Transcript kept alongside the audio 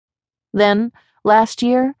Then, last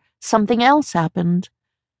year, something else happened.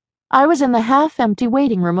 I was in the half-empty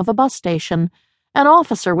waiting room of a bus station. An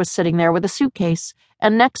officer was sitting there with a suitcase,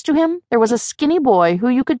 and next to him there was a skinny boy who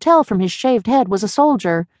you could tell from his shaved head was a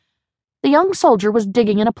soldier. The young soldier was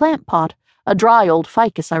digging in a plant pot, a dry old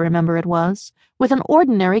ficus I remember it was, with an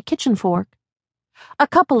ordinary kitchen fork. A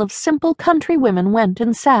couple of simple country women went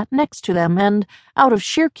and sat next to them and, out of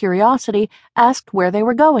sheer curiosity, asked where they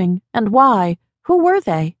were going and why. Who were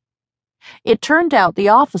they? It turned out the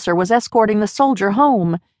officer was escorting the soldier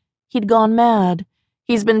home. He'd gone mad.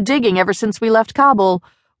 He's been digging ever since we left Kabul.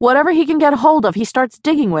 Whatever he can get hold of, he starts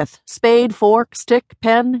digging with. Spade, fork, stick,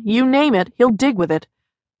 pen, you name it, he'll dig with it.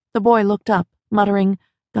 The boy looked up, muttering,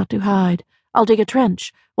 "Got to hide. I'll dig a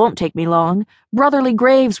trench. Won't take me long. Brotherly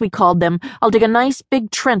graves, we called them. I'll dig a nice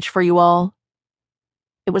big trench for you all."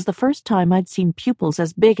 It was the first time I'd seen pupils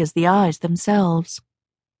as big as the eyes themselves.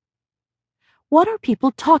 What are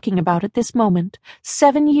people talking about at this moment,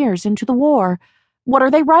 7 years into the war? What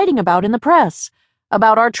are they writing about in the press?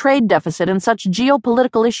 About our trade deficit and such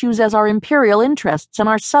geopolitical issues as our imperial interests and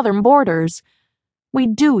our southern borders. We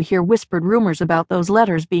do hear whispered rumors about those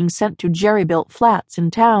letters being sent to jerry-built flats in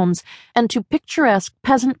towns and to picturesque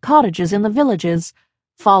peasant cottages in the villages,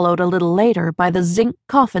 followed a little later by the zinc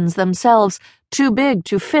coffins themselves, too big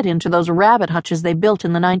to fit into those rabbit hutches they built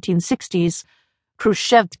in the 1960s.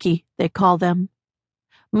 Khrushchevki, they call them.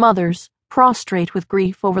 Mothers, prostrate with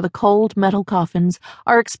grief over the cold metal coffins,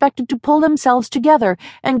 are expected to pull themselves together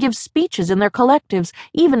and give speeches in their collectives,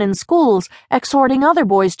 even in schools, exhorting other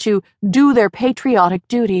boys to do their patriotic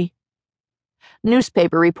duty.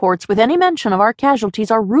 Newspaper reports with any mention of our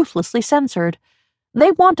casualties are ruthlessly censored.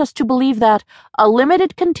 They want us to believe that a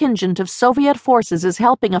limited contingent of Soviet forces is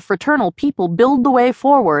helping a fraternal people build the way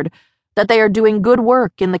forward, that they are doing good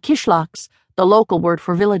work in the kishlaks, the local word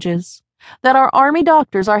for villages, that our army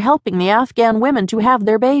doctors are helping the Afghan women to have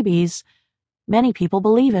their babies. Many people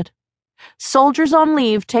believe it. Soldiers on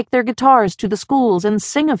leave take their guitars to the schools and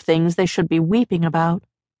sing of things they should be weeping about.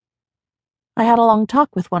 I had a long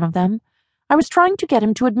talk with one of them. I was trying to get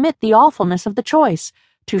him to admit the awfulness of the choice,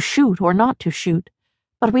 to shoot or not to shoot,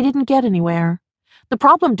 but we didn't get anywhere. The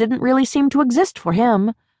problem didn't really seem to exist for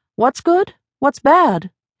him. What's good? What's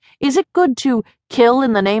bad? Is it good to kill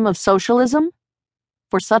in the name of socialism?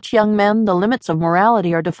 For such young men, the limits of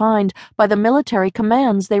morality are defined by the military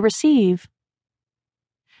commands they receive.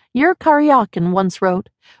 Yur Karyakin once wrote,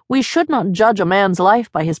 "We should not judge a man's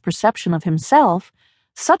life by his perception of himself.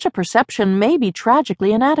 Such a perception may be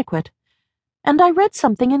tragically inadequate." And I read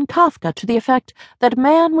something in Kafka to the effect that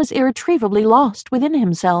man was irretrievably lost within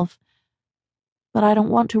himself. But I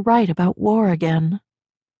don't want to write about war again.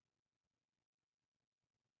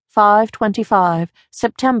 5/25,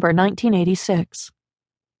 September 1986.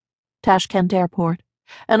 Tashkent Airport.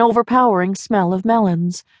 An overpowering smell of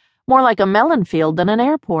melons. More like a melon field than an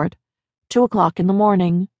airport. 2:00 in the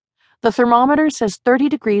morning. The thermometer says 30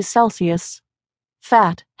 degrees Celsius.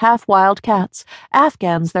 Fat, half-wild cats,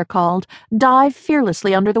 Afghans they're called, dive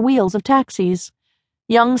fearlessly under the wheels of taxis.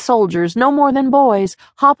 Young soldiers, no more than boys,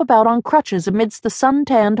 hop about on crutches amidst the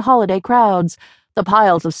sun-tanned holiday crowds, the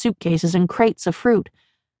piles of suitcases and crates of fruit.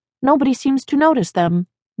 Nobody seems to notice them.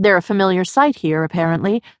 They're a familiar sight here,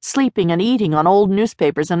 apparently, sleeping and eating on old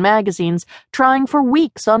newspapers and magazines, trying for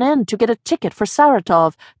weeks on end to get a ticket for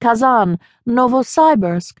Saratov, Kazan,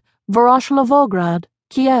 Novosibirsk, Voroshilovograd,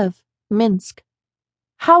 Kiev, Minsk.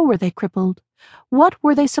 How were they crippled? What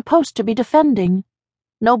were they supposed to be defending?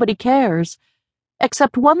 Nobody cares.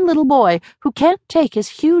 Except one little boy who can't take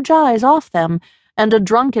his huge eyes off them, and a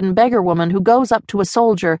drunken beggar woman who goes up to a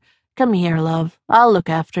soldier. "Come here, love. I'll look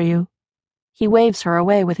after you." He waves her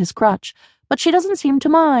away with his crutch, but she doesn't seem to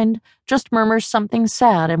mind, just murmurs something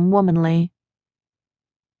sad and womanly.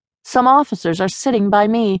 Some officers are sitting by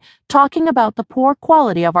me, talking about the poor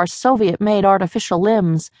quality of our Soviet-made artificial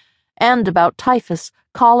limbs, and about typhus,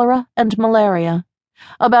 cholera, and malaria.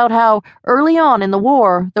 About how, early on in the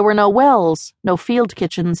war, there were no wells, no field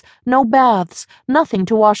kitchens, no baths, nothing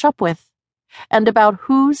to wash up with. And about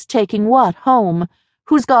who's taking what home,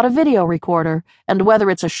 who's got a video recorder, and whether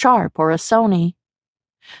it's a Sharp or a Sony.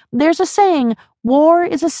 There's a saying, war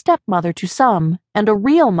is a stepmother to some, and a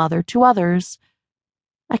real mother to others.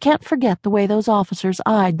 I can't forget the way those officers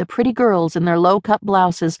eyed the pretty girls in their low-cut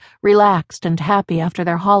blouses, relaxed and happy after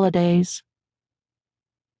their holidays.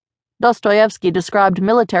 Dostoevsky described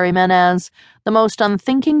military men as the most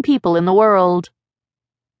unthinking people in the world.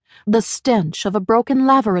 The stench of a broken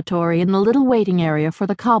lavatory in the little waiting area for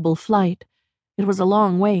the Kabul flight. It was a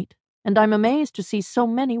long wait, and I'm amazed to see so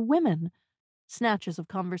many women. Snatches of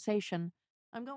conversation.